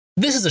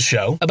This is a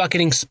show about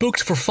getting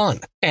spooked for fun,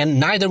 and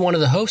neither one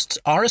of the hosts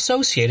are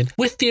associated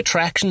with the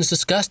attractions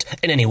discussed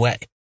in any way,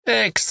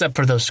 except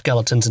for those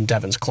skeletons in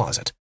Devin's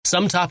closet.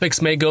 Some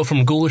topics may go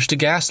from ghoulish to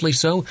ghastly,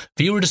 so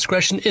viewer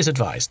discretion is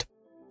advised.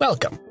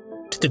 Welcome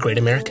to the Great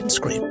American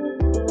Scream.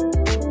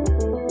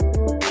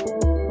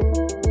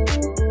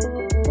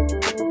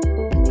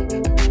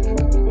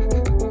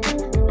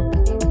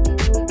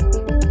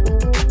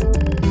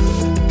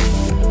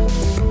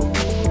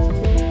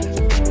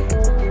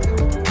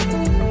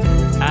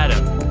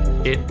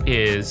 It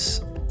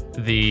is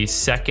the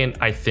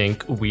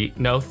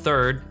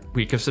third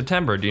week of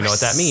September. Do you know what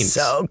that means?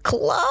 So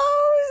close.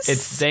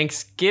 It's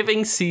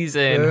Thanksgiving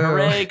season. Ooh.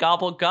 Hooray,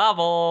 gobble,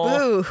 gobble.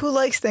 Ooh, who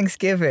likes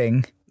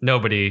Thanksgiving?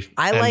 Nobody.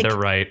 I like they're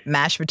right.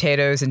 Mashed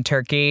potatoes and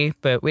turkey,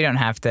 but we don't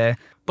have to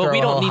throw we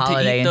a don't whole need to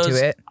holiday eat those.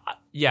 into it.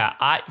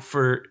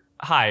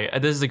 Hi,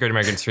 this is the Great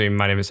American Stream.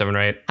 My name is Devin,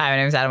 right? Hi, my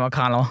name is Adam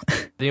O'Connell.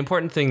 The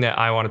important thing that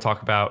I want to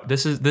talk about,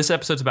 this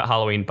episode's about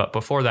Halloween, but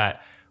before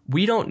that,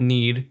 we don't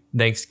need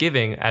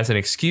Thanksgiving as an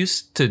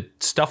excuse to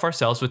stuff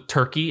ourselves with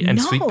turkey and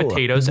sweet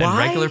potatoes and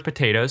regular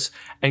potatoes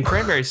and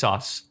cranberry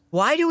sauce.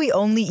 Why do we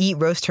only eat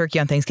roast turkey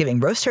on Thanksgiving?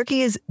 Roast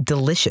turkey is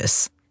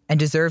delicious and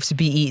deserves to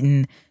be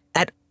eaten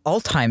at all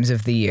times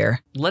of the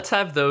year. Let's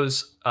have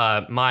those.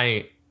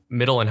 My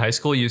middle and high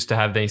school used to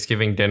have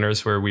Thanksgiving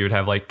dinners where we would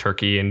have like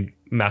turkey and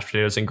mashed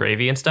potatoes and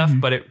gravy and stuff.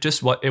 But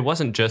it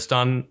wasn't just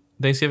on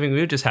Thanksgiving. We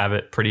would just have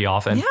it pretty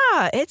often.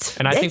 Yeah,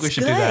 and I think we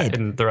should do that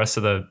in the rest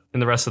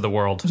of the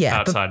world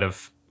outside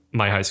of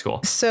my high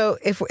school. So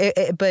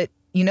but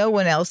you know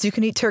when else you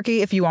can eat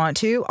turkey if you want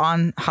to?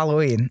 On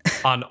Halloween.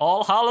 On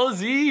All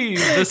Hallows Eve,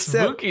 the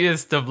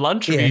spookiest of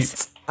lunch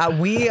meats.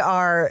 We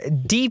are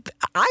deep.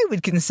 I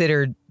would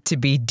consider to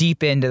be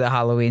deep into the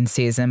Halloween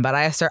season, but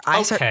I start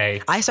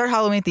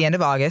Halloween at the end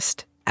of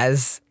August,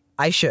 as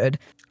I should.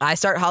 I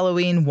start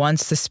Halloween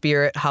once the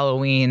Spirit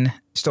Halloween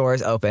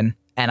stores open.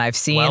 And I've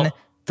seen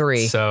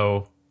 3.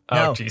 So,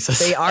 Jesus.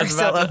 They are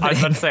still opening. I was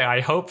about to say,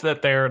 I hope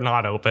that they're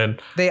not open.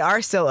 They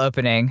are still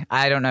opening.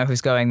 I don't know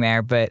who's going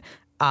there, but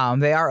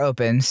they are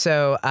open.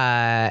 So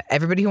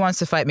everybody who wants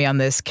to fight me on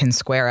this can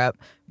square up,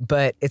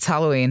 but it's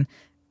Halloween.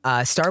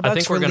 Starbucks I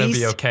think we're going to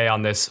be okay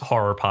on this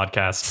horror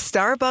podcast.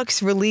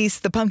 Starbucks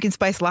released the pumpkin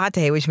spice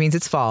latte, which means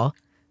it's fall.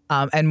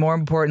 And more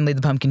importantly,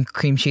 the pumpkin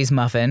cream cheese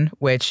muffin,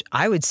 which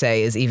I would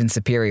say is even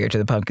superior to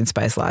the pumpkin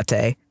spice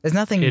latte. There's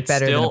nothing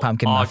better than a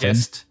pumpkin muffin.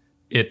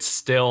 It's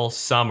still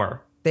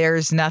summer.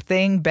 There's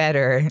nothing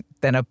better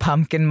than a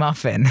pumpkin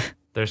muffin.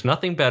 There's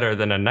nothing better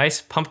than a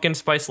nice pumpkin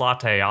spice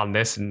latte on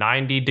this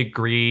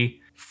 90-degree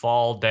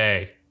fall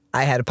day.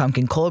 I had a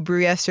pumpkin cold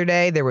brew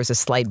yesterday. There was a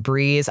slight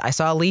breeze. I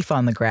saw a leaf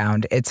on the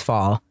ground. It's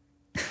fall.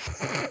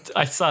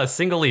 I saw a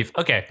single leaf.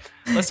 Okay,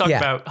 let's talk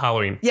about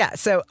Halloween. Yeah,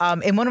 so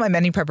in one of my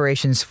many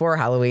preparations for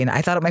Halloween,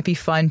 I thought it might be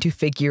fun to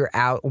figure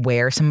out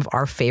where some of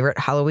our favorite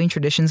Halloween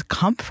traditions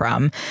come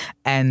from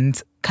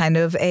and kind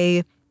of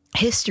a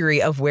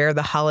history of where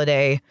the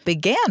holiday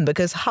began,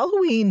 because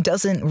Halloween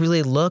doesn't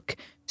really look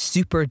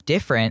super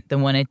different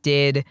than when it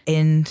did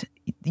in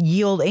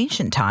ye old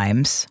ancient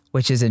times,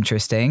 which is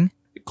interesting.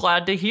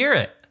 Glad to hear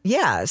it.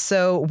 Yeah,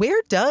 so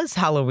where does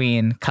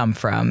Halloween come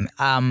from?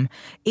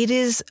 It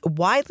is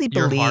widely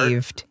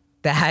believed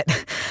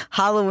that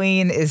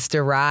Halloween is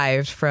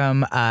derived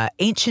from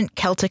ancient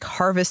Celtic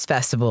harvest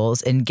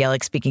festivals in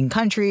Gaelic-speaking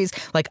countries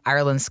like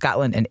Ireland,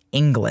 Scotland, and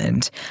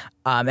England.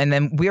 And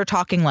then we're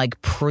talking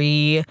like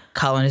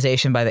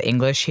pre-colonization by the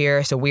English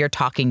here. So we are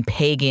talking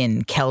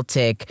pagan,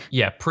 Celtic.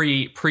 Yeah,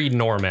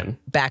 pre-Norman.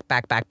 Back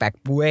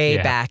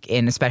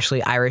in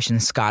especially Irish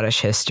and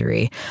Scottish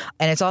history.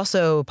 And it's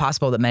also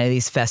possible that many of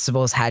these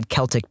festivals had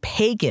Celtic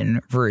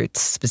pagan roots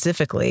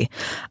specifically.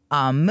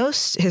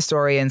 Most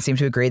historians seem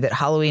to agree that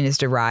Halloween is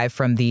derived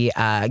from the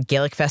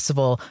Gaelic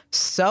festival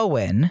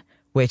Samhain,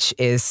 which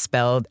is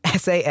spelled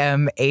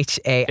Samhain. It's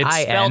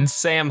spelled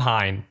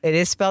Samhain. It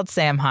is spelled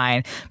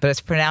Samhain, but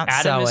it's pronounced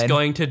Adam Samhain. is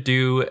going to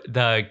do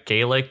the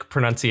Gaelic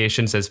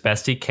pronunciations as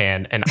best he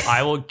can, and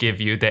I will give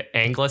you the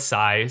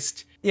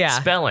anglicized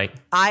spelling.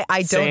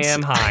 I don't.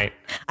 Samhain.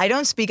 I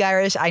don't speak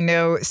Irish. I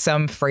know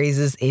some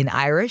phrases in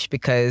Irish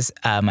because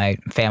my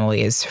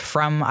family is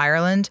from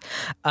Ireland.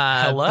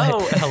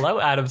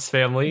 Hello, Adam's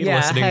family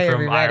listening from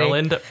everybody.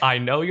 Ireland. I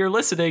know you're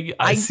listening.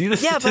 I see the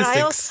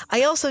statistics. But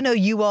I also know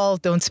you all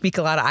don't speak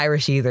a lot of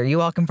Irish either.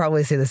 You all can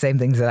probably say the same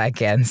things that I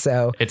can.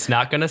 So it's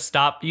not going to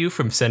stop you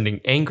from sending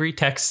angry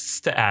texts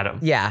to Adam.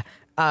 Yeah.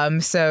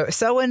 So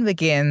Samhain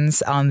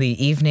begins on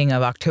the evening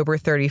of October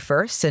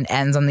 31st and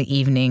ends on the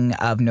evening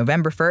of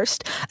November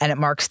 1st, and it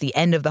marks the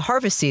end of the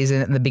harvest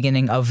season and the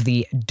beginning of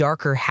the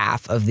darker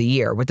half of the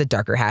year, with the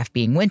darker half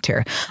being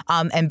winter.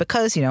 And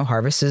because,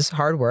 harvest is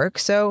hard work,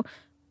 so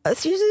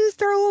let's usually just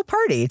throw a little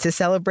party to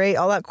celebrate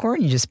all that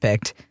corn you just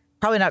picked.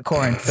 Probably not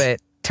corn,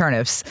 but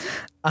turnips.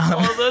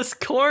 All those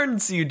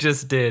corns you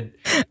just did.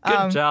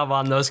 Good job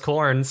on those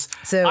corns.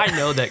 So, I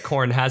know that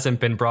corn hasn't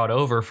been brought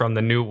over from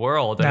the New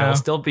World, and it'll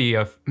still be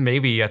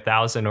maybe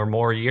 1,000 or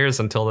more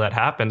years until that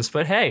happens.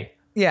 But hey.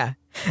 Yeah.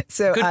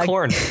 So good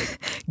corn.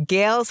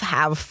 Gaels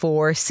have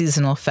 4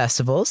 seasonal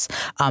festivals.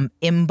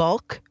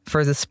 Imbolc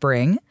for the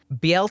spring,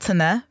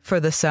 Bealtaine for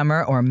the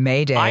summer or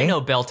May Day. I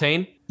know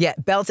Beltane. Yeah,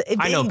 Beltane.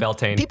 I know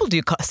Beltane. People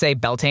do say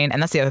Beltane,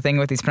 and that's the other thing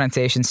with these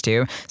pronunciations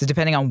too. So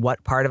depending on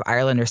what part of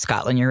Ireland or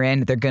Scotland you're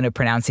in, they're going to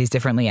pronounce these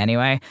differently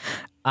anyway.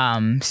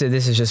 So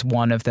this is just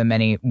one of the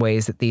many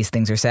ways that these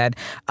things are said.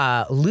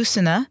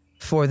 Lucina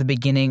for the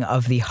beginning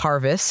of the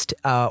harvest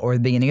or the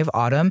beginning of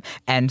autumn,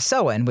 and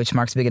Samhain, which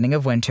marks the beginning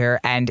of winter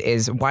and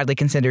is widely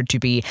considered to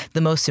be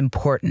the most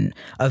important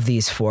of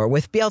these 4,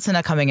 with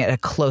Bealtaine coming at a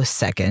close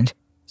second.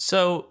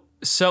 So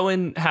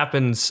Samhain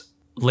happens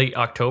late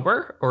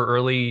October or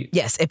early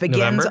Yes, it begins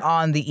November?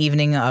 on the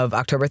evening of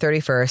October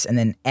 31st and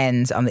then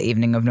ends on the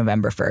evening of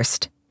November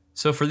 1st.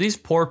 So for these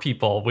poor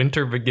people,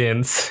 winter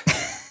begins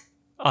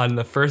on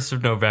the 1st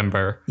of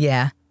November.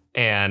 Yeah.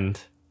 And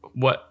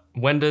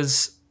when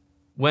does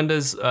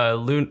Lugnasad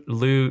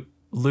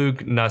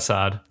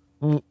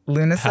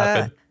Lunasa?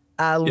 happen?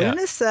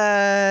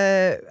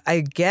 Lunasa,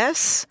 I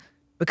guess,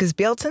 because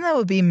Bealtaine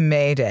would be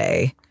May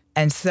Day.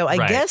 And so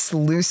I guess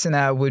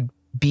Lucina would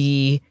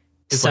be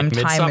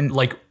sometime in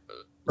like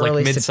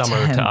early midsummer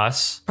September. to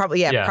us.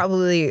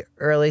 Probably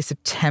early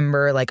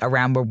September, like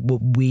around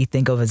what we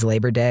think of as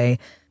Labor Day.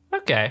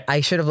 Okay.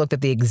 I should have looked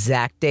at the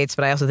exact dates,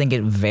 but I also think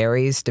it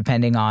varies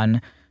depending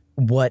on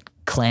what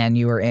clan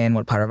you are in,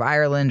 what part of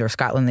Ireland or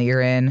Scotland that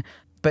you're in.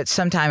 But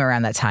sometime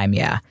around that time,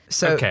 yeah.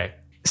 So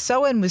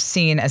Samhain was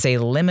seen as a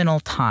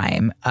liminal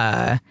time,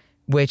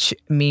 which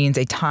means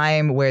a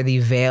time where the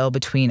veil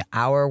between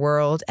our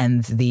world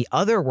and the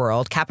other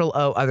world, capital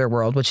O, other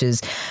world, which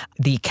is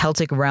the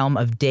Celtic realm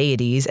of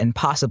deities and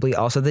possibly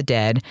also the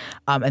dead,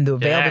 and the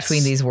veil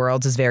between these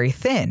worlds is very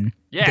thin.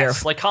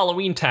 Yes, like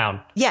Halloween Town.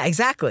 Yeah,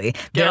 exactly.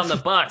 Get on the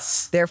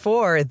bus.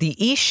 Therefore, the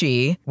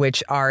Ishi,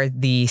 which are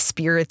the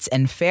spirits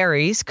and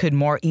fairies, could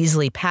more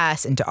easily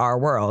pass into our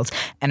world.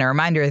 And a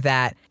reminder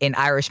that in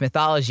Irish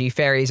mythology,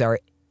 fairies are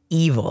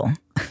evil.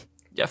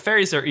 Yeah,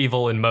 fairies are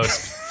evil in most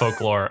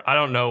folklore. I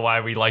don't know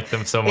why we like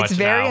them so much. It's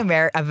very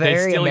now. a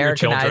very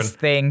Americanized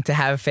thing to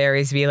have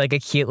fairies be like a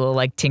cute little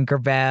like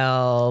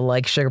Tinkerbell,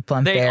 like Sugar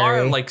Plum They fairy.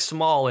 are like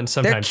small and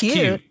sometimes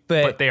They're cute,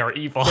 but they are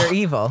evil. They're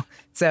evil.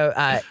 So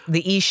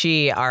the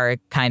Ishi are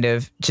kind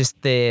of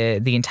just the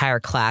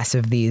entire class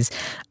of these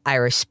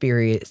Irish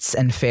spirits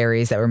and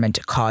fairies that were meant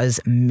to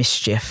cause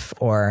mischief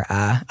or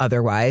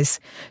otherwise.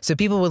 So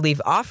people would leave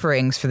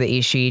offerings for the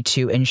Ishi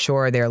to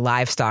ensure their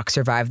livestock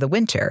survive the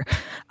winter.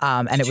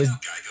 And it was...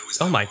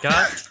 Oh my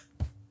God.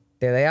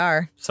 There they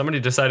are. Somebody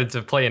decided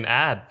to play an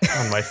ad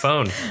on my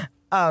phone.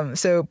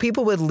 So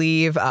people would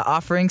leave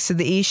offerings to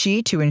the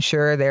Ishi to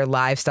ensure their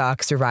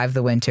livestock survive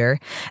the winter.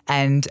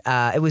 And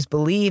it was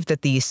believed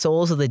that the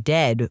souls of the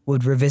dead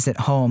would revisit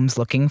homes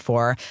looking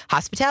for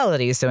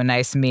hospitality. So a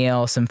nice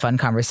meal, some fun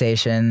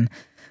conversation.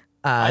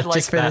 I like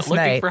just for that. this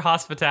Looking night. for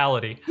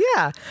hospitality.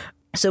 Yeah.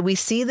 So we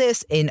see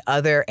this in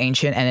other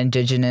ancient and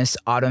indigenous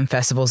autumn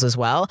festivals as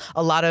well.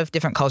 A lot of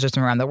different cultures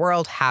from around the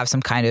world have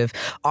some kind of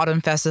autumn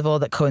festival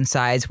that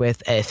coincides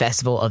with a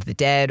festival of the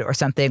dead or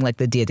something like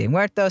the Dia de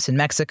Muertos in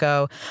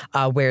Mexico,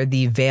 where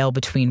the veil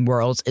between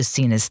worlds is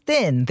seen as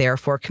thin.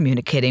 Therefore,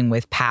 communicating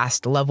with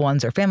past loved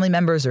ones or family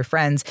members or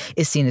friends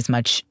is seen as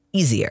much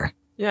easier.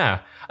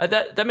 Yeah,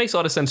 that makes a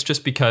lot of sense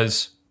just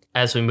because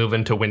as we move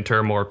into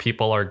winter, more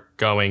people are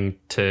going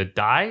to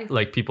die.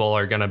 Like people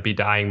are going to be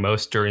dying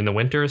most during the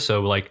winter. So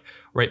like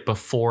right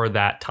before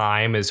that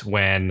time is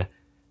when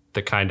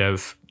the kind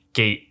of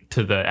gate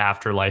to the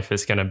afterlife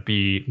is going to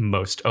be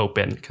most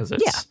open because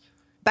it's... Yeah.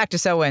 Back to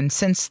Samhain,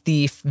 since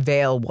the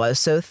veil was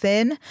so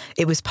thin,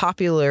 it was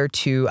popular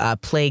to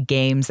play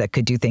games that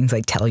could do things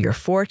like tell your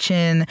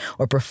fortune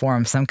or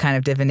perform some kind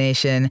of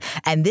divination.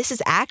 And this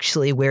is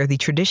actually where the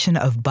tradition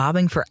of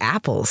bobbing for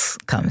apples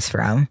comes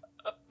from.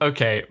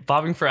 Okay,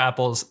 bobbing for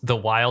apples, the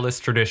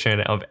wildest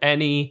tradition of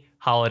any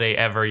holiday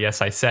ever.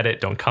 Yes, I said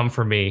it. Don't come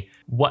for me.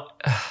 What?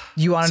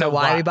 You want to know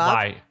why we bob?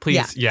 Why?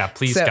 Please,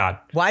 please, so, God.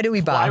 Why do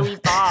we bob? Why do we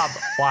bob?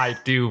 Why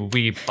do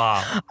we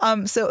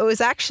bob? So it was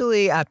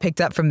actually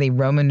picked up from the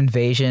Roman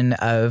invasion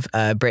of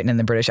Britain and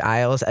the British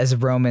Isles as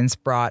Romans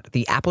brought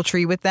the apple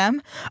tree with them.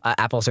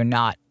 Apples are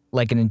not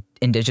like an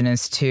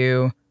indigenous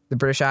to the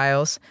British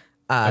Isles.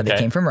 They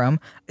came from Rome.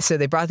 So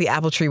they brought the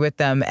apple tree with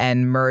them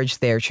and merged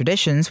their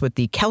traditions with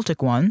the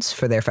Celtic ones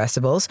for their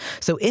festivals.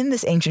 So in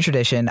this ancient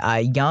tradition,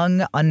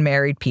 young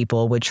unmarried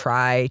people would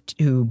try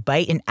to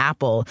bite an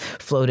apple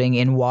floating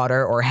in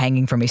water or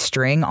hanging from a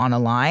string on a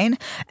line.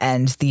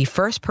 And the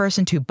first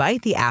person to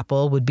bite the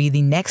apple would be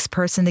the next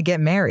person to get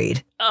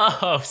married.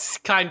 Oh, it's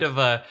kind of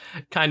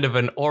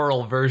an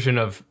oral version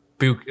of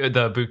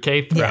the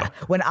bouquet throw. Yeah.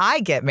 When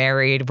I get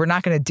married, we're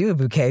not going to do a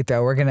bouquet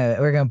throw. We're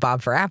gonna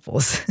bob for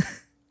apples.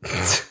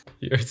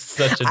 You're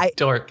such a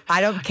dork.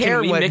 I don't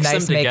care what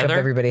nice makeup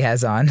everybody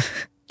has on.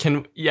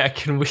 Can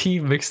we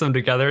mix them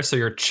together so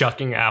you're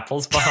chucking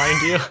apples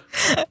behind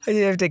you?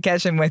 You have to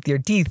catch them with your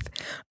teeth.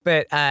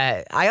 But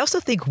I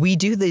also think we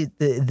do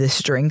the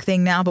string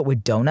thing now, but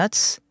with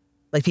donuts.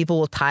 Like people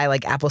will tie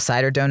like apple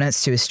cider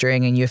donuts to a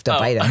string and you have to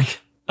bite them.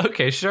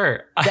 Okay,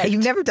 sure.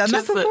 You've never done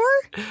that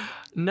before?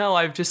 No,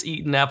 I've just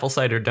eaten apple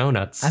cider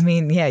donuts. I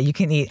mean, yeah, you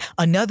can eat.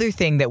 Another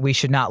thing that we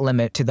should not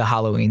limit to the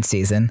Halloween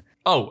season.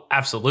 Oh,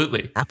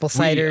 absolutely. Apple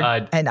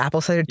cider and apple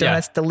cider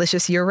donuts,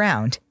 delicious year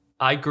round.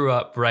 I grew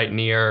up right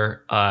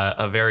near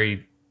a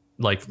very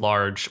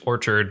large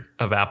orchard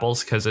of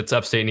apples because it's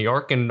upstate New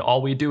York and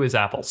all we do is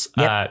apples.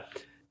 Yep.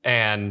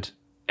 And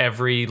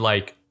every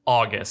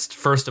August,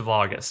 1st of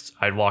August,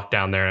 I'd walk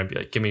down there and I'd be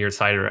like, give me your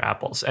cider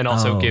apples and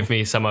also give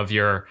me some of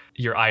your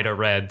Ida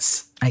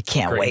Reds. I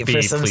can't wait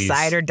for some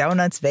cider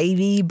donuts,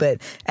 baby.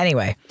 But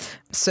anyway,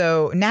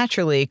 so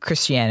naturally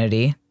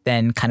Christianity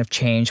then kind of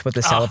changed what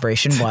the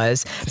celebration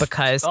was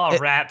because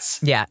rats.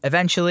 Yeah,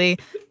 eventually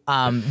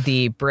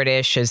the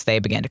British, as they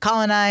began to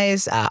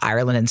colonize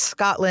Ireland and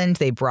Scotland,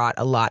 they brought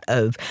a lot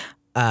of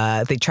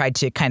they tried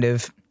to kind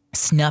of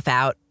snuff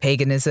out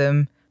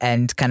paganism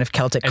and kind of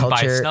Celtic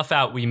culture. And by snuff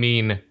out, we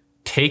mean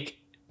take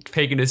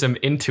paganism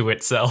into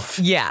itself.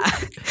 Yeah,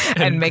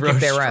 and make it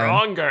their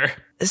stronger.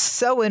 Own.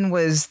 Samhain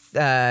was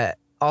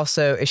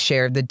also a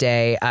share of the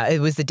day. It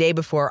was the day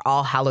before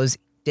All Hallows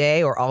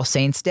Day or All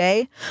Saints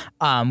Day,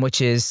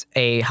 which is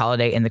a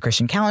holiday in the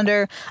Christian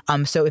calendar.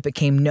 So it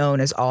became known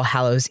as All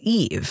Hallows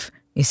Eve.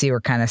 You see,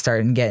 we're kind of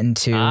starting to get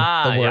into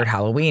the word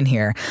Halloween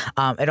here.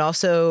 It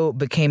also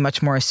became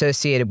much more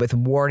associated with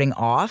warding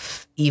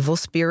off evil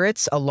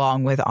spirits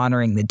along with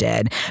honoring the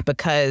dead,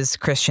 because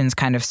Christians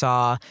kind of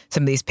saw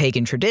some of these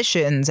pagan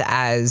traditions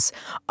as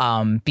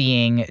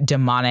being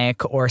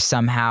demonic or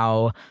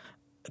somehow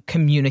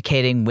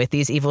communicating with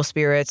these evil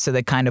spirits. So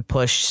they kind of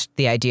pushed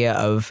the idea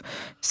of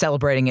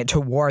celebrating it to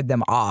ward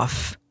them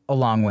off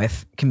along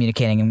with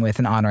communicating with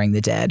and honoring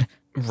the dead.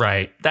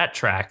 Right. That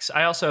tracks.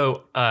 I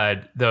also,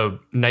 the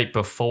night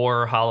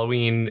before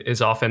Halloween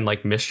is often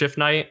mischief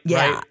night.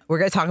 Yeah. Right? We're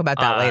going to talk about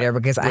that later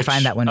because I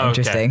find that one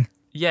interesting.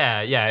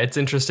 Yeah. Yeah. It's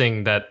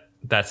interesting that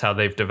that's how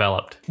they've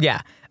developed.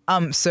 Yeah.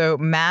 So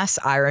mass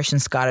Irish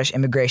and Scottish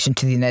immigration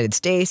to the United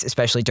States,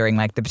 especially during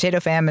the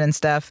potato famine and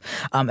stuff,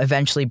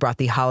 eventually brought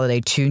the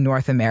holiday to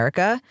North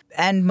America.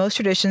 And most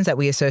traditions that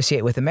we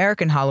associate with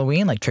American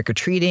Halloween, like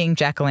trick-or-treating,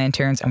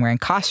 jack-o'-lanterns, and wearing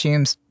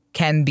costumes,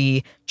 can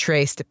be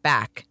traced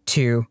back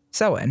to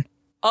Samhain.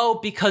 Oh,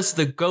 because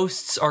the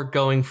ghosts are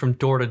going from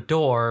door to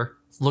door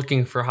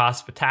looking for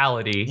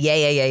hospitality. Yeah.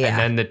 And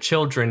then the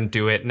children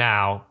do it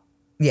now.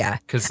 Yeah.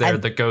 Because they're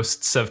the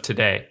ghosts of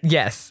today.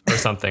 Yes. Or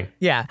something.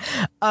 Yeah.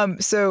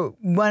 So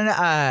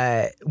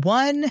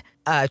one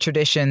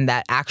tradition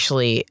that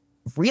actually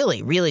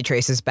really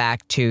traces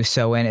back to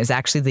Samhain is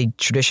actually the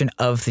tradition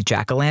of the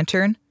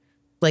jack-o'-lantern.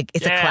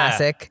 It's a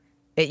classic.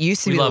 It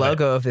used to be the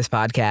logo of this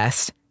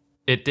podcast.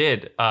 It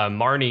did.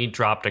 Marnie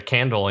dropped a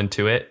candle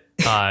into it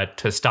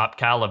to stop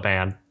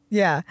Caliban.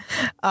 Yeah.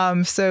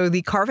 So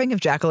the carving of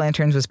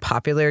jack-o'-lanterns was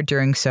popular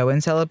during Samhain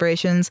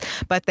celebrations,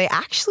 but they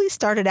actually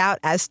started out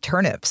as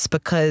turnips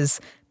because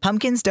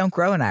pumpkins don't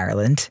grow in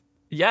Ireland.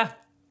 Yeah,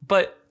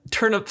 but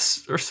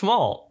turnips are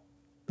small.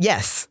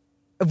 Yes.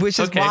 Which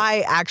is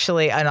why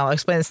actually, and I'll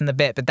explain this in a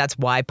bit, but that's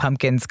why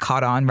pumpkins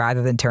caught on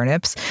rather than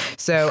turnips.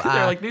 So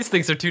they're these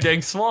things are too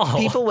dang small.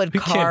 People would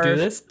can't do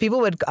this. People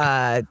would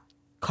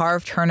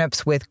carved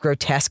turnips with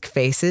grotesque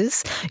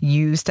faces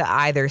used to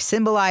either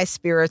symbolize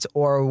spirits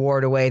or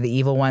ward away the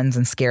evil ones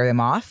and scare them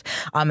off.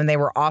 And they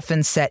were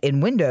often set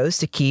in windows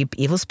to keep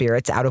evil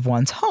spirits out of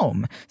one's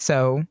home.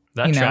 So,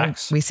 that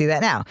tracks. We see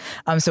that now.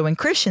 So when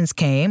Christians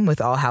came with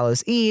All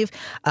Hallows Eve,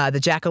 the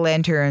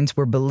jack-o'-lanterns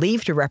were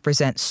believed to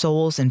represent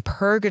souls in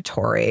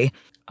purgatory.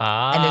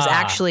 And there's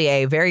actually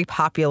a very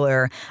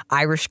popular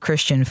Irish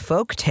Christian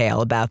folk tale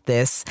about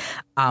this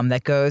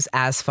that goes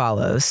as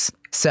follows.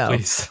 So,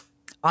 please.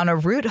 On a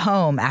route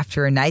home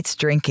after a night's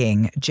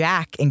drinking,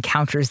 Jack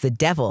encounters the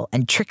devil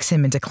and tricks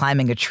him into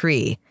climbing a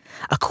tree.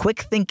 A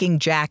quick-thinking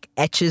Jack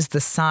etches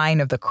the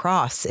sign of the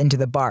cross into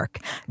the bark,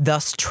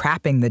 thus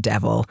trapping the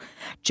devil.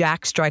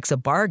 Jack strikes a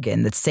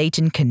bargain that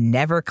Satan can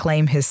never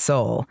claim his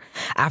soul.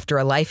 After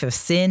a life of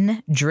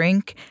sin,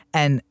 drink,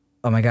 and,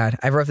 oh my God,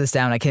 I wrote this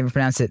down, I can't even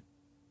pronounce it,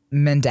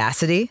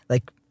 mendacity,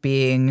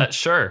 being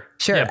sure,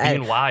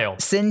 being wild.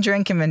 Sin,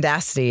 drink, and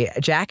mendacity.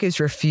 Jack is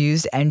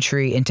refused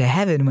entry into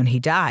heaven when he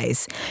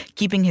dies.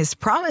 Keeping his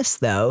promise,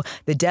 though,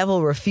 the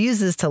devil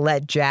refuses to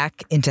let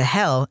Jack into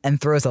hell and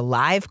throws a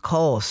live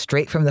coal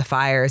straight from the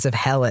fires of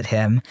hell at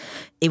him.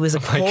 It was a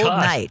cold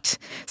night,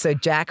 so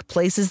Jack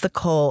places the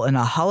coal in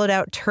a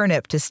hollowed-out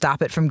turnip to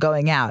stop it from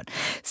going out,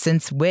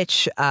 since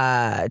which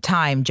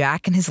time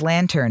Jack and his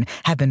lantern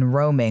have been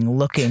roaming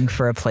looking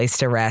for a place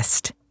to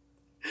rest.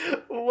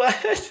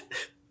 What?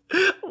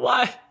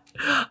 Why?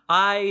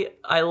 I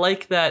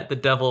like that the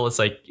devil was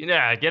like,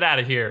 yeah, get out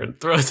of here, and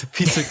throws a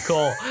piece of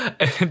coal.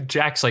 And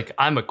Jack's like,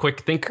 I'm a quick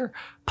thinker.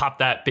 Pop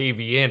that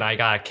baby in. I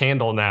got a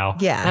candle now.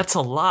 Yeah. That's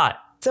a lot.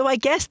 So I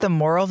guess the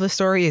moral of the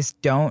story is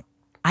don't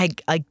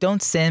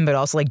sin, but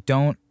also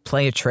don't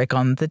play a trick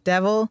on the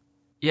devil.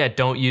 Yeah,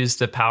 don't use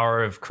the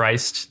power of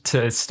Christ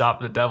to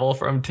stop the devil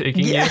from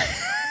taking you.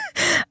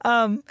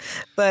 So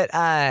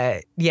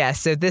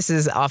this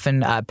is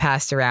often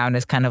passed around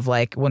as kind of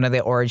one of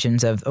the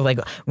origins of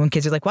when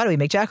kids are like, why do we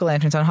make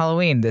jack-o'-lanterns on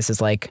Halloween? This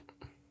is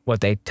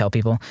what they tell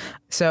people.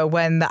 So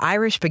when the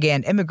Irish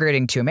began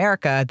immigrating to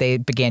America, they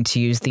began to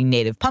use the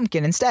native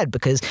pumpkin instead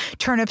because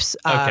turnips,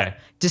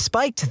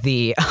 despite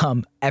the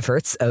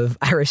efforts of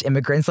Irish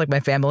immigrants like my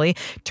family,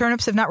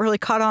 turnips have not really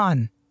caught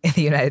on in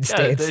the United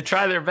States. They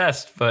try their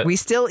best, but we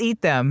still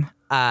eat them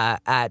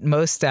at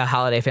most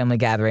holiday family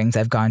gatherings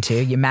I've gone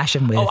to. You mash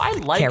them with I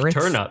like carrots.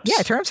 turnips.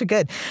 Yeah, turnips are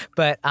good,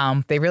 but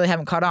they really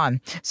haven't caught on.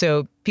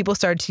 So people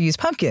started to use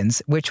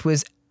pumpkins, which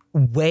was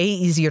way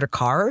easier to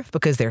carve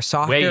because they're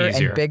softer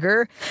and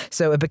bigger.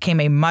 So it became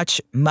a much,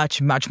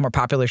 much, much more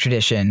popular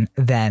tradition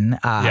than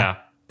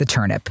the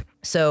turnip.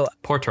 So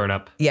poor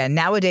turnip. Yeah,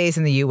 nowadays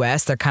in the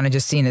U.S., they're kind of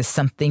just seen as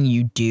something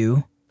you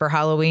do for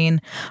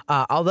Halloween.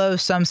 Although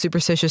some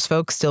superstitious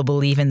folks still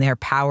believe in their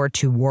power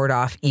to ward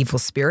off evil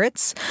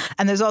spirits.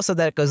 And there's also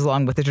that it goes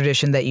along with the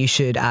tradition that you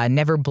should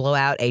never blow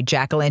out a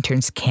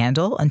jack-o'-lantern's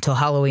candle until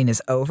Halloween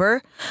is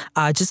over.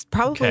 Just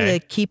probably to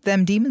keep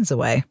them demons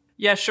away.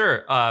 Yeah,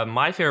 sure.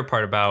 My favorite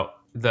part about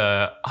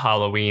the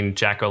Halloween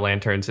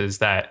jack-o'-lanterns is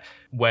that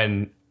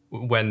when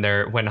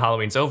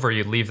Halloween's over,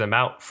 you leave them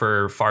out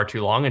for far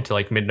too long until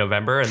like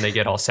mid-November and they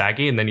get all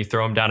saggy and then you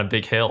throw them down a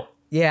big hill.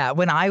 Yeah,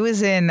 when I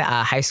was in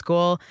high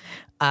school,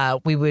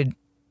 we would,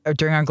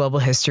 during our global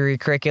history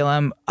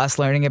curriculum, us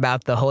learning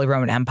about the Holy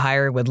Roman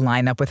Empire would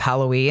line up with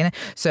Halloween.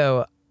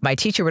 So my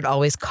teacher would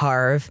always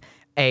carve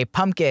a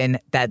pumpkin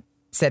that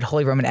said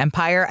Holy Roman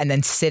Empire and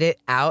then sit it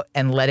out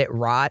and let it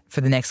rot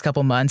for the next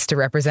couple months to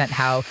represent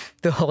how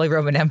the Holy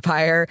Roman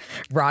Empire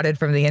rotted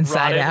from the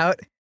inside out.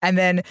 And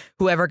then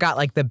whoever got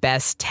like the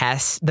best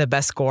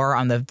score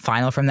on the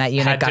final from that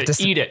unit got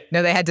to eat it.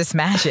 No, they had to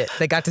smash it.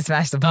 They got to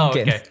smash the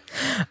pumpkin.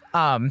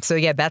 So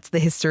yeah, that's the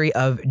history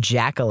of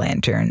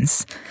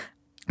jack-o'-lanterns.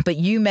 But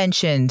you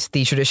mentioned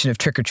the tradition of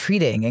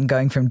trick-or-treating and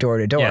going from door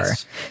to door.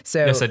 Yes.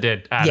 So, yes, I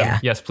did. Adam, yeah.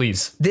 Yes,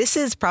 please. This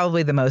is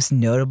probably the most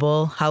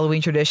notable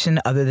Halloween tradition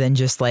other than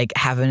just like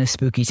having a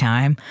spooky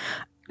time.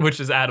 Which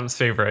is Adam's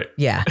favorite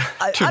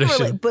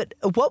tradition. But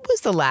what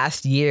was the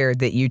last year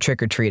that you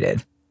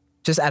trick-or-treated?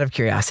 Just out of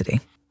curiosity.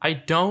 I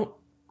don't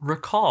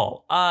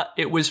recall.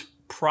 It was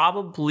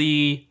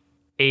probably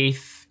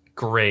 8th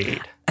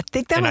grade. I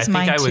think that was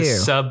mine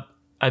too.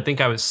 I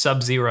think I was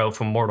Sub-Zero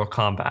from Mortal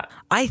Kombat.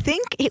 I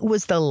think it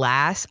was the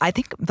last year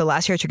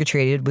I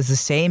trick-or-treated was the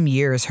same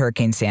year as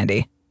Hurricane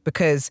Sandy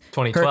because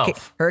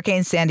 2012.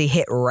 Hurricane Sandy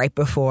hit right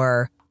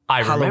before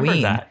Halloween.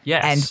 Remember that,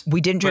 yes. And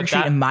we didn't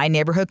trick-or-treat in my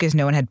neighborhood because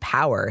no one had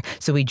power.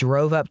 So we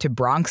drove up to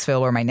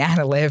Bronxville where my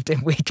Nana lived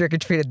and we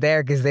trick-or-treated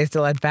there because they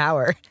still had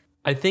power.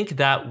 I think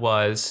that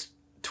was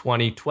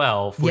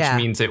 2012, which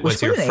means it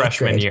was your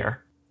freshman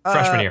year.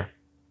 Freshman year.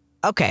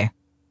 Okay.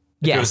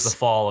 Yes. It was the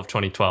fall of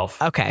 2012.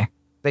 Okay.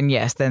 Then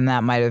yes, then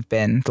that might have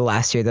been the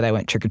last year that I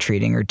went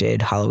trick-or-treating or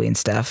did Halloween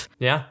stuff.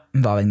 Yeah.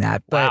 Involving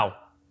that. But wow.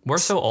 We're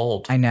so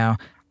old. I know.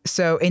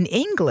 So in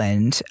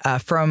England,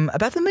 from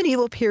about the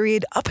medieval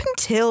period up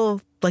until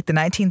like the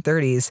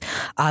 1930s,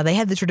 they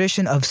had the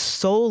tradition of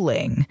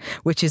souling,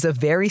 which is a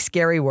very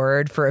scary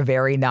word for a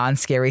very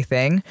non-scary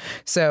thing.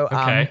 So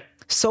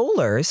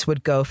soulers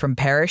would go from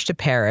parish to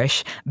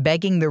parish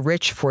begging the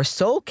rich for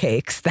soul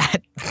cakes.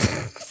 That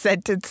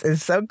sentence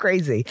is so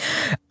crazy.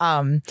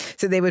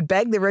 So they would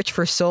beg the rich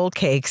for soul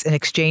cakes in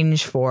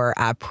exchange for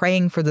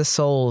praying for the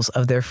souls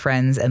of their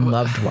friends and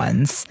loved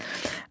ones.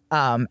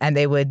 And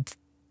they would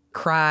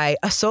cry,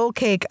 a soul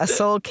cake,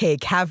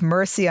 have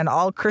mercy on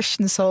all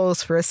Christian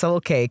souls for a soul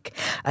cake.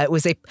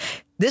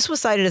 This was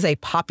cited as a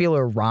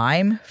popular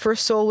rhyme for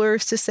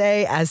soulers to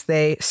say as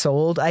they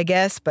sold, I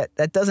guess, but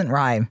that doesn't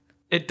rhyme.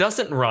 It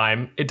doesn't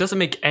rhyme. It doesn't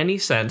make any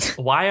sense.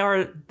 Why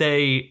are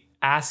they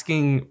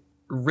asking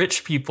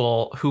rich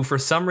people who for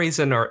some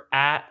reason are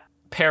at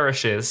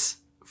parishes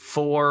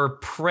for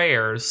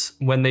prayers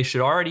when the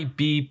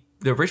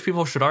rich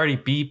people should already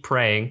be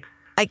praying?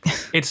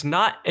 It's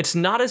not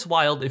as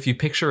wild if you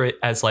picture it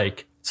as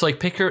like, so like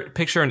picture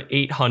an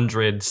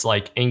 800s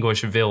like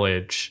English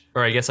village,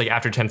 or I guess like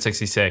after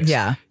 1066.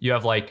 Yeah. You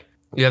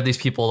have these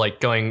people like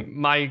going,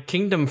 my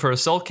kingdom for a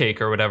soul cake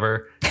or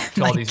whatever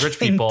to all these rich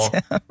people.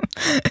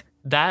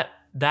 That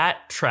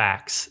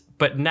tracks.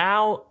 But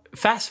now,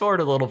 fast forward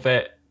a little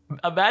bit.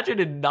 Imagine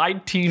in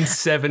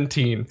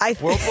 1917,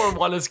 World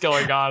War I is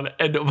going on,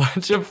 and a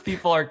bunch of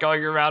people are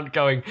going around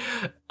going,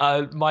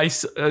 my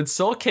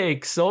soul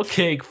cake,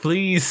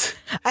 please.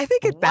 I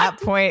think at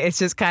that point, it's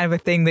just kind of a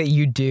thing that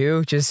you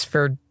do just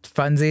for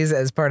funsies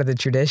as part of the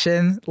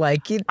tradition. I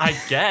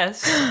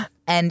guess.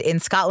 And in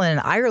Scotland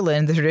and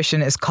Ireland, the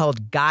tradition is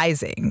called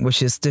guising,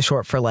 which is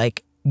short for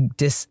like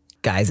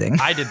disguising.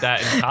 I did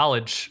that in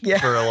college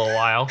for a little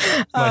while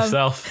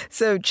myself.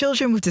 So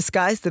children would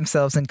disguise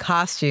themselves in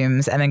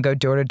costumes and then go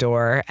door to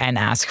door and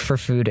ask for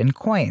food and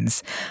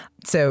coins.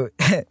 So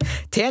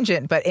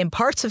tangent, but in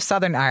parts of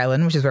Southern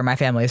Ireland, which is where my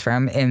family is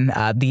from, in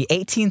the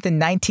 18th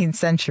and 19th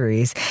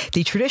centuries,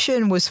 the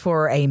tradition was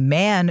for a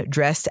man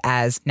dressed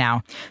as,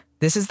 now,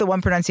 this is the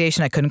one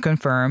pronunciation I couldn't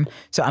confirm,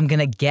 so I'm going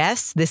to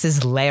guess this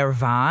is Lair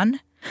Van,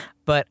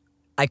 but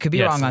I could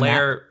be wrong on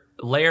that.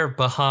 Lair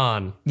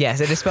Bahan.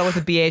 Yes, it is spelled with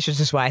a BH, which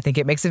is why I think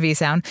it makes a V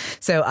sound.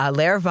 So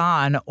Lair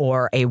Van,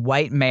 or a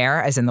white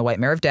mare, as in the white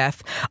mare of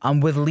death,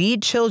 would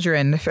lead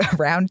children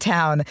around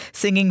town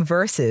singing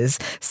verses,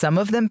 some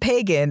of them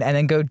pagan, and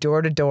then go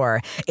door to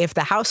door. If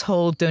the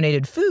household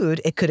donated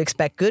food, it could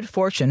expect good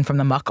fortune from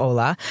the Muck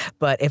Ola,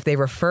 but if they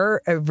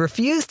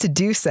refused to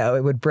do so,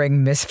 it would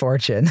bring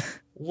misfortune.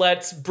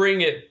 Let's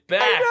bring it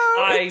back.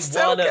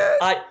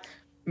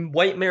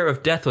 White Mare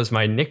of Death was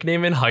my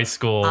nickname in high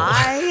school.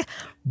 I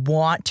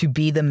want to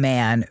be the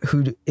man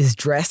who is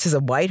dressed as a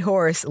white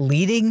horse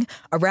leading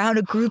around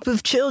a group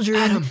of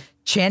children,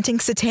 chanting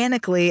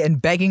satanically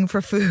and begging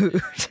for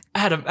food.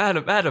 Adam,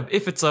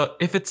 if it's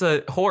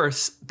a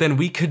horse, then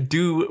we could have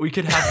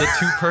the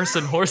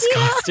 2-person horse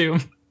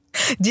costume.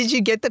 Did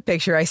you get the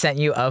picture I sent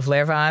you of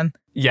Lervan?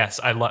 Yes,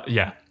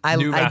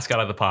 new mascot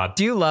of the pod.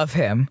 Do love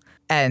him.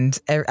 And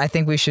I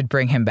think we should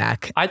bring him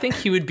back. I think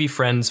he would be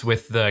friends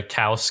with the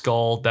cow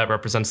skull that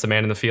represents the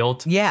man in the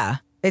field. Yeah,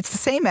 it's the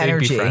same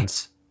energy. They'd be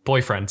friends.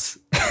 Boyfriends.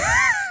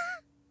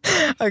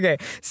 Okay,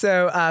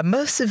 so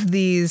most of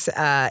these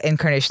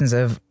incarnations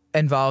have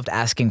involved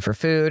asking for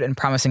food and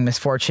promising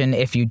misfortune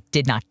if you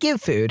did not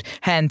give food,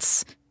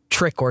 hence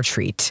trick or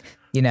treat,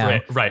 you know?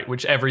 Right,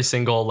 which every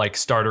single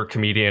starter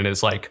comedian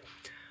is like,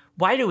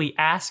 why do we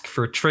ask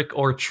for trick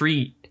or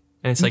treat?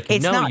 And it's like,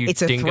 it's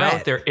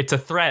dingo. It's a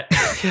threat.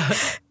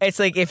 It's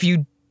like, if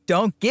you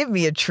don't give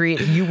me a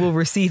treat, you will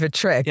receive a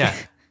trick. Yeah.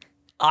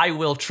 I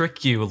will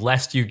trick you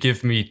lest you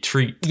give me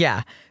treat.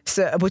 Yeah.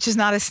 So, which is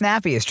not as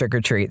snappy as trick or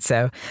treat.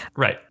 So,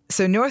 right.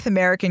 So North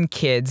American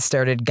kids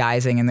started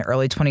guising in the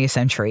early 20th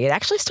century. It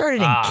actually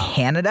started in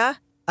Canada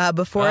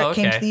before it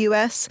came to the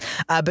U.S.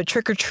 But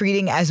trick or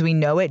treating as we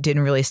know it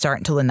didn't really start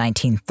until the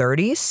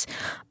 1930s.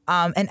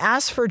 And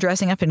as for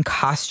dressing up in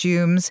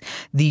costumes,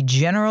 the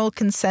general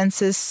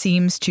consensus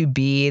seems to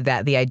be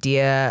that the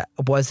idea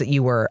was that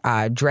you were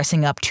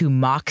dressing up to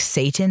mock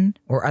Satan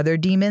or other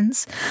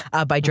demons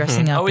by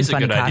dressing up in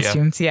funny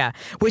costumes. Idea. Yeah,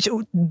 which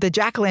the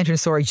jack-o'-lantern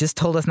story just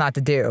told us not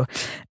to do.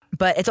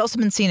 But it's also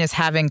been seen as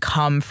having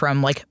come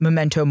from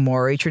memento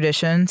mori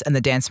traditions and the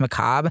dance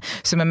macabre.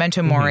 So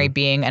memento mori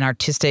being an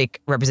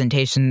artistic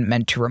representation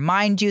meant to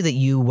remind you that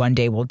you one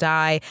day will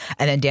die.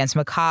 And then dance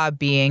macabre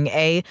being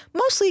a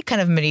mostly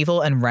kind of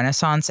medieval and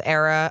Renaissance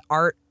era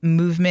art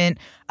movement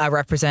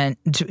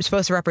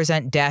supposed to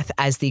represent death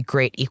as the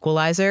great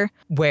equalizer,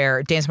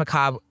 where dance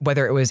macabre,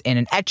 whether it was in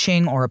an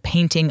etching or a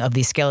painting of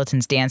these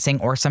skeletons dancing,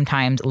 or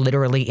sometimes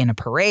literally in a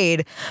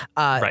parade,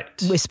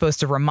 was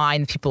supposed to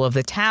remind people of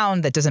the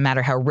town that doesn't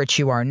matter how rich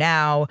you are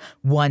now,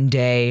 one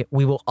day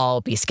we will all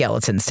be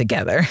skeletons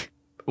together.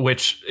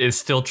 Which is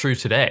still true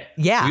today.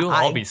 Yeah. We will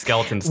all be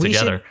skeletons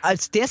together.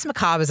 Dance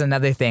macabre is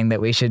another thing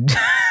that we should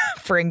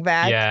bring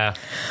back.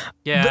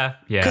 Yeah.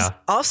 Because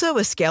also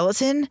a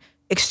skeleton,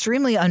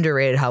 extremely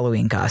underrated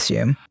Halloween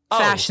costume.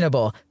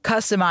 Fashionable,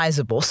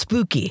 customizable,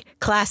 spooky,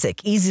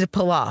 classic, easy to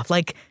pull off.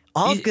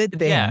 All good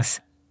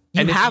things.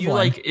 Yeah. You have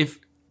one.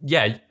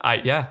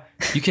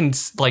 You can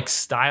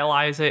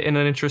stylize it in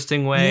an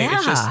interesting way. Yeah.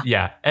 It's just,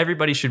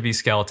 everybody should be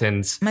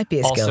skeletons. Might be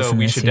a skeleton. Also,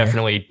 we should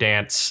definitely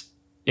dance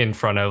in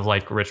front of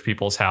rich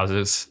people's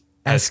houses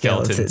as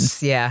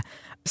skeletons. Yeah.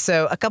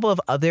 So a couple of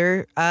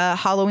other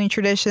Halloween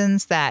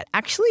traditions that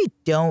actually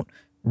don't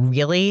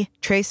really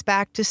trace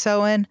back to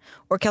Samhain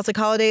or Celtic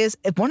holidays.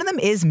 One of them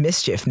is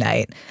Mischief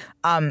Night.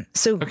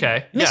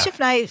 Mischief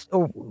Night,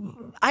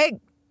 I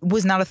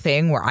was not a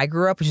thing where I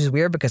grew up, which is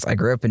weird because I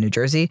grew up in New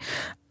Jersey.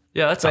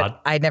 Yeah, that's odd.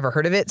 I'd never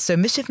heard of it. So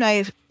Mischief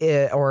Night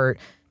or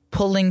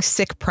pulling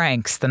sick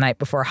pranks the night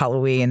before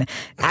Halloween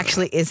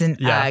actually isn't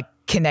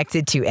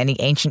connected to any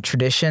ancient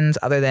traditions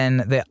other than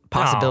the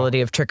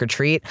possibility of trick or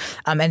treat.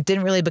 And it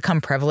didn't really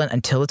become prevalent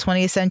until the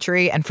 20th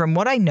century. And from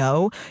what I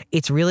know,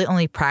 it's really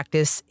only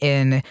practiced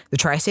in the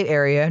tri-state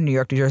area, New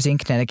York, New Jersey, and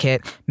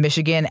Connecticut,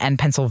 Michigan, and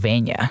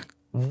Pennsylvania.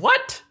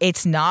 What?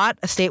 It's not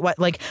a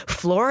statewide,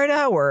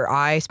 Florida, where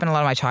I spent a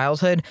lot of my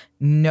childhood,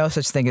 no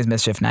such thing as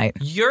Mischief Night.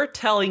 You're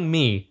telling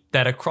me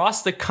that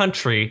across the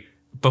country,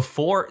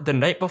 the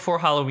night before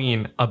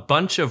Halloween, a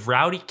bunch of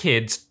rowdy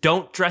kids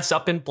don't dress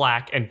up in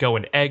black and go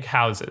and egg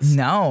houses?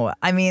 No.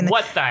 I mean,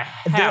 what the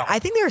hell? I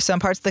think there are some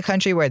parts of the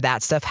country where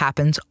that stuff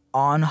happens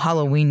on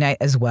Halloween night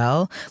as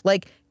well.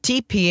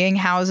 TPing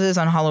houses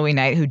on Halloween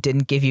night who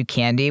didn't give you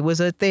candy was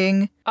a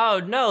thing. Oh,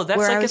 no.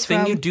 That's a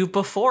thing you do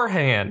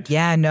beforehand.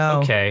 Yeah, no.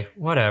 Okay,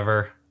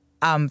 whatever.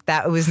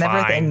 That was never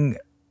a thing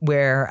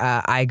where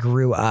I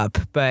grew up,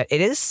 but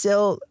it is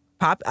still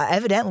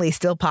evidently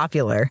still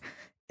popular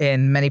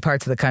in many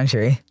parts of the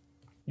country.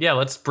 Yeah,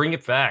 let's bring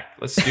it back.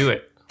 Let's do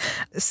it.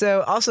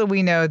 So also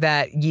we know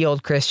that ye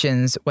old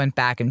Christians went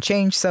back and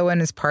changed Samhain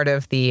as part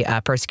of the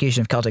persecution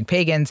of Celtic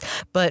pagans,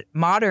 but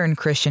modern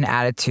Christian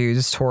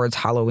attitudes towards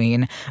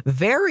Halloween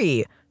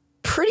vary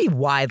pretty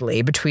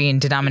widely between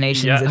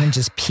denominations and then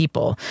just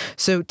people.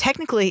 So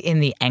technically in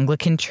the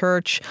Anglican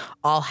Church,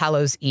 All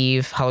Hallows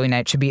Eve, Halloween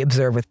night, should be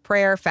observed with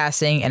prayer,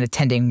 fasting, and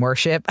attending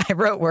worship. I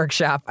wrote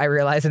workshop, I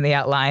realize in the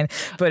outline,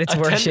 but it's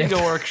worship. Attending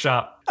a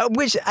workshop.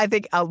 Which I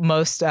think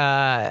most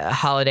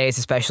holidays,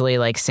 especially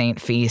like saint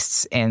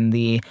feasts in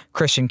the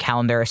Christian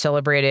calendar, are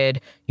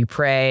celebrated. You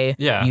pray,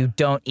 you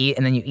don't eat,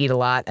 and then you eat a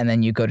lot, and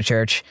then you go to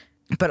church.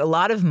 But a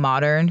lot of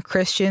modern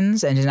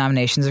Christians and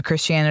denominations of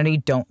Christianity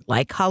don't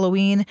like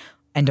Halloween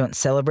and don't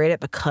celebrate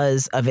it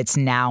because of its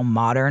now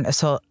modern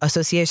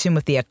association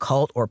with the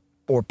occult or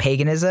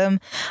paganism.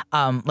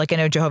 Like I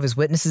know Jehovah's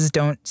Witnesses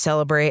don't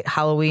celebrate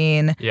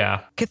Halloween.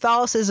 Yeah.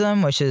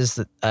 Catholicism, which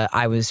is,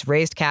 I was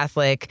raised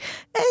Catholic,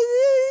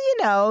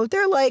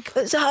 they're like,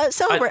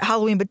 celebrate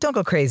Halloween, but don't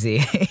go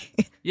crazy.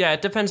 Yeah,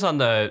 it depends on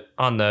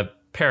the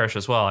parish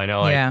as well. I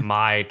know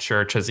my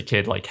church as a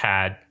kid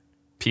had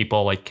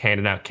people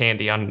handing out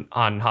candy on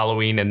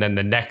Halloween, and then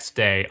the next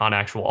day on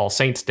actual All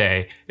Saints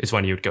Day is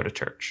when you would go to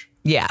church.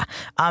 Yeah.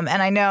 And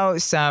I know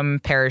some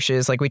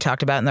parishes, like we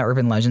talked about in the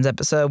Urban Legends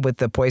episode with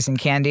the poison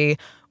candy,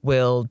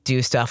 will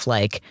do stuff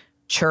like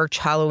church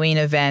Halloween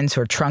events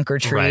or trunk or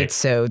treats. Right.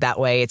 So that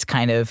way it's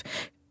kind of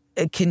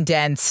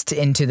condensed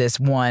into this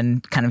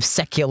one kind of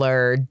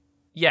secular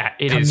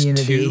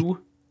community.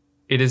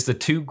 It is the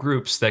two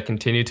groups that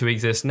continue to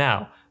exist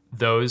now.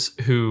 Those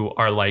who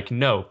are like,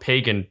 no,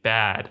 pagan,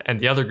 bad.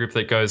 And the other group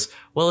that goes,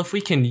 well, if we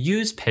can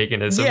use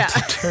paganism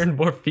to turn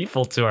more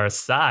people to our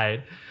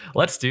side,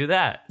 let's do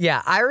that.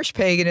 Yeah, Irish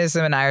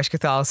paganism and Irish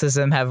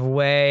Catholicism have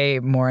way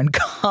more in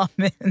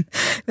common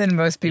than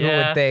most people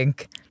would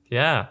think.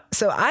 Yeah.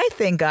 So I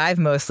think I've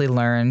mostly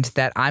learned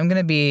that I'm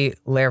going to be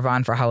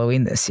Lervon for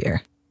Halloween this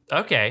year.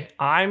 Okay,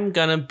 I'm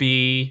going to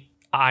be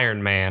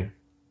Iron Man.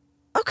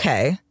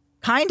 Okay.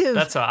 Kind of.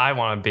 That's what I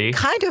want to be.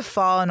 Kind of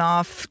fallen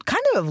off,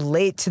 kind of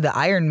late to the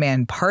Iron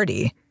Man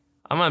party.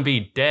 I'm going to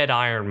be dead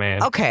Iron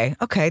Man. Okay,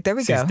 there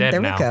we go.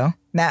 There we go.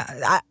 Now,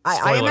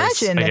 I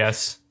imagine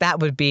that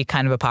would be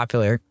kind of a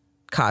popular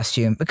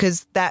costume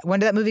because when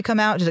did that movie come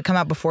out? Did it come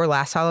out before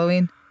last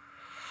Halloween?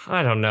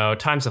 I don't know.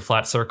 Time's a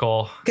flat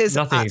circle.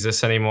 Nothing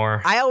exists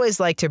anymore. I always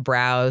like to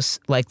browse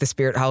the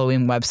Spirit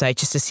Halloween website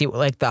just to see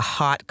what the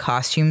hot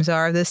costumes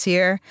are this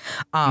year.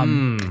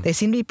 They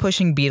seem to be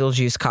pushing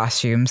Beetlejuice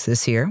costumes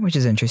this year, which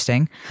is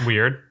interesting.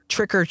 Weird.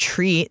 Trick or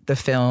Treat, the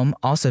film,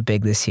 also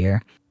big this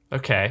year.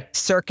 Okay.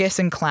 Circus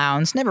and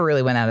clowns never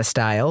really went out of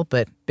style,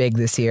 but big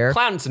this year.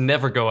 Clowns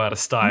never go out of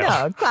style.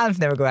 No, clowns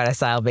never go out of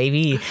style,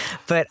 baby.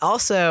 But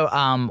also,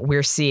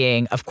 we're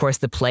seeing, of course,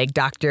 the plague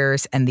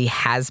doctors and the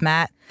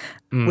hazmat,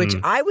 which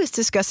I was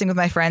discussing with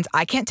my friends.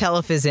 I can't tell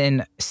if it's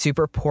in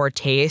super poor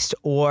taste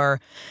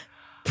or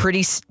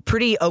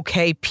pretty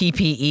okay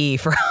PPE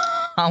for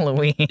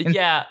Halloween.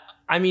 Yeah,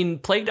 I mean,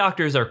 plague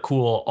doctors are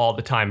cool all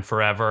the time,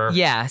 forever.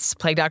 Yes,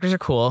 plague doctors are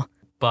cool.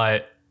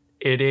 But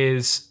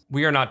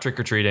we are not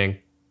trick-or-treating.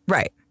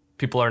 Right.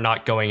 People are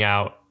not going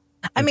out.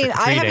 I mean,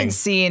 I haven't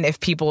seen if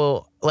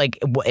people,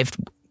 if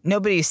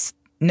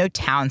no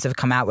towns have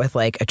come out with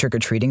a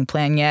trick-or-treating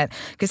plan yet.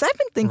 Because I've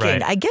been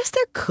thinking, I guess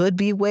there could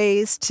be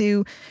ways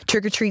to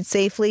trick-or-treat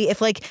safely.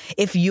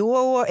 If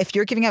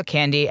you're giving out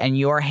candy and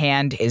your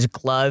hand is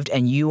gloved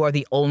and you are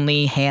the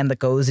only hand that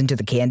goes into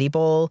the candy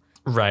bowl.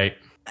 Right.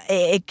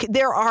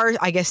 There are,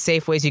 I guess,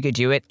 safe ways you could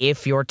do it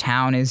if your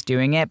town is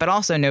doing it. But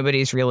also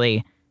nobody's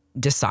really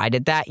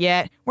decided that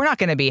yet. We're not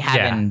going to be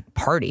having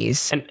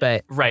parties.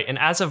 Right. And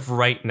as of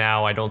right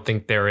now, I don't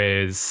think there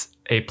is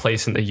a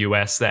place in the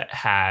US that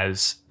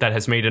has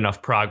made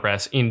enough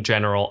progress in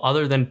general,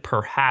 other than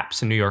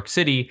perhaps New York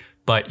City.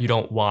 But you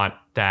don't want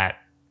that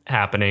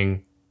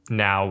happening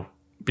now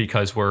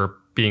because we're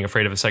being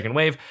afraid of a second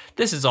wave.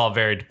 This is all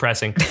very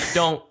depressing.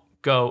 Don't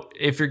go.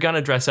 If you're going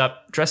to dress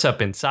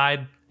up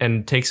inside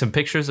and take some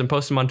pictures and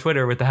post them on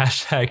Twitter with the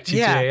hashtag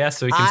TJAS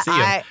so we can see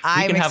them.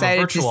 I'm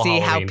excited to see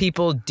how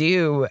people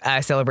do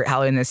celebrate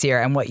Halloween this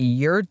year and what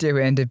you're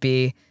doing to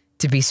be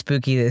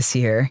spooky this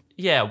year.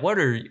 Yeah,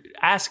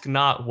 ask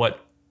not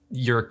what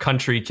your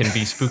country can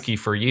be spooky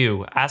for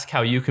you. Ask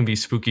how you can be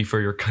spooky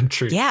for your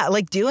country. Yeah,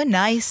 do a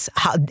nice,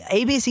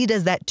 ABC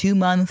does that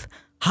 2-month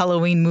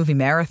Halloween movie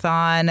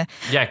marathon.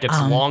 Yeah, it gets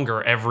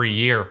longer every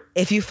year.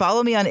 If you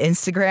follow me on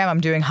Instagram, I'm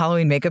doing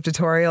Halloween makeup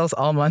tutorials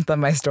all month on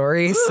my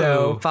stories. Ooh.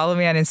 So follow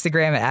me on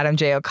Instagram at Adam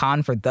J.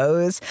 O'Con for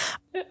those.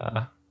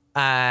 Yeah.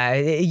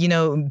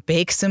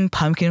 Bake some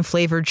pumpkin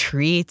flavored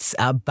treats,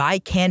 buy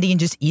candy and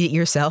just eat it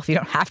yourself. You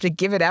don't have to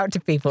give it out to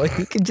people.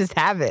 You can just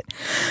have it.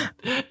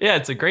 Yeah,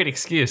 it's a great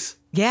excuse.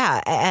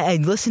 Yeah,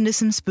 and listen to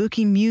some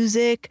spooky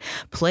music,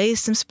 play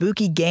some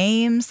spooky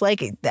games.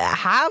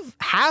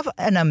 Have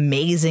an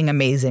amazing,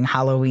 amazing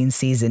Halloween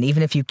season,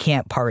 even if you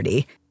can't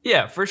party.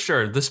 Yeah, for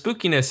sure. The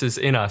spookiness is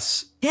in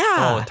us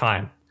all the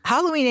time.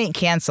 Halloween ain't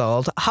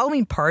canceled.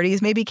 Halloween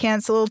parties may be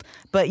canceled,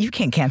 but you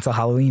can't cancel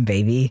Halloween,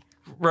 baby.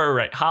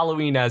 Right.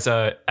 Halloween as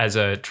a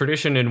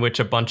tradition in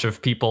which a bunch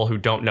of people who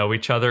don't know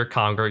each other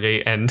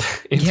congregate and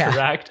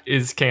interact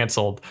is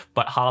canceled.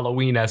 But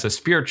Halloween as a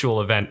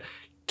spiritual event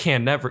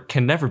can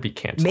never be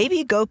canceled.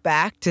 Maybe go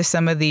back to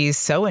some of these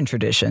Samhain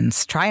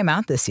traditions. Try them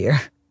out this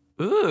year.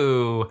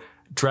 Ooh,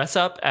 dress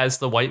up as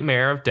the White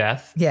Mare of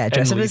Death. Yeah,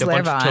 dress up as a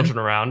bunch Lervon. of children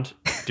around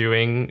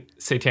doing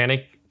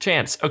satanic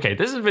chants. Okay,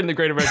 this has been the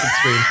Great American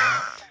Scream.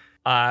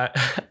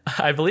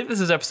 I believe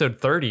this is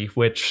episode 30,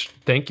 which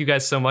thank you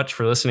guys so much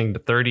for listening to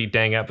 30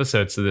 dang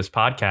episodes of this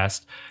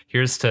podcast.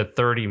 Here's to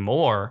 30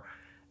 more.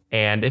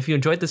 And if you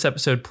enjoyed this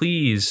episode,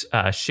 please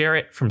share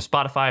it from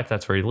Spotify if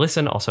that's where you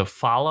listen. Also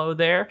follow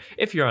there.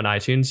 If you're on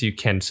iTunes, you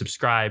can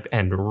subscribe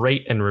and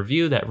rate and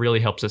review. That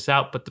really helps us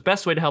out. But the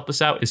best way to help us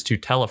out is to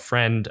tell a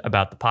friend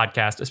about the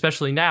podcast,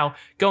 especially now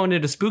going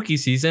into spooky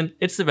season.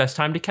 It's the best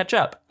time to catch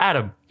up.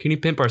 Adam, can you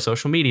pimp our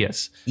social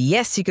medias?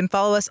 Yes, you can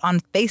follow us on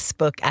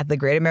Facebook at The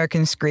Great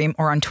American Scream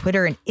or on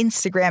Twitter and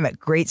Instagram at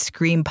Great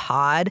Scream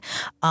Pod.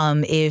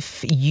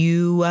 If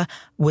you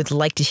would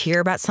like to hear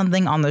about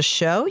something on the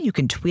show, you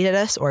can tweet at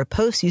us or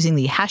post using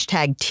the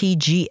hashtag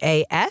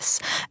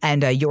TGAS,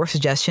 and your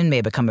suggestion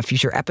may become a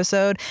future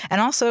episode.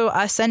 And also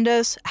send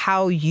us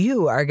how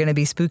you are going to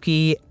be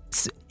spooky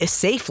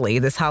safely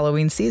this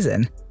Halloween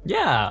season.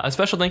 Yeah, a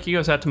special thank you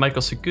goes out to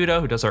Michael Segudo,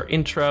 who does our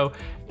intro,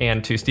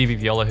 and to Stevie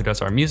Viola, who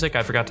does our music.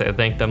 I forgot to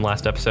thank them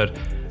last episode.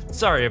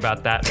 Sorry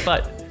about that,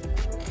 but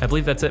I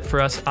believe that's it for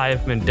us. I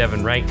have been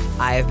Devin Wright.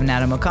 I have been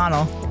Adam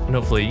O'Connell. And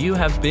hopefully you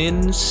have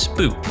been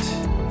spooked.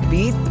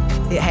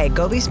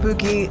 Go be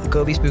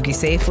spooky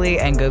safely,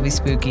 and go be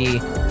spooky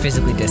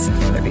physically distant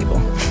from other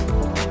people.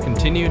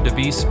 Continue to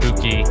be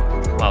spooky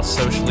while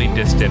socially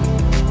distant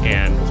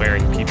and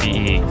wearing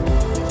PPE.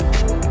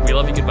 We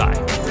love you. Goodbye.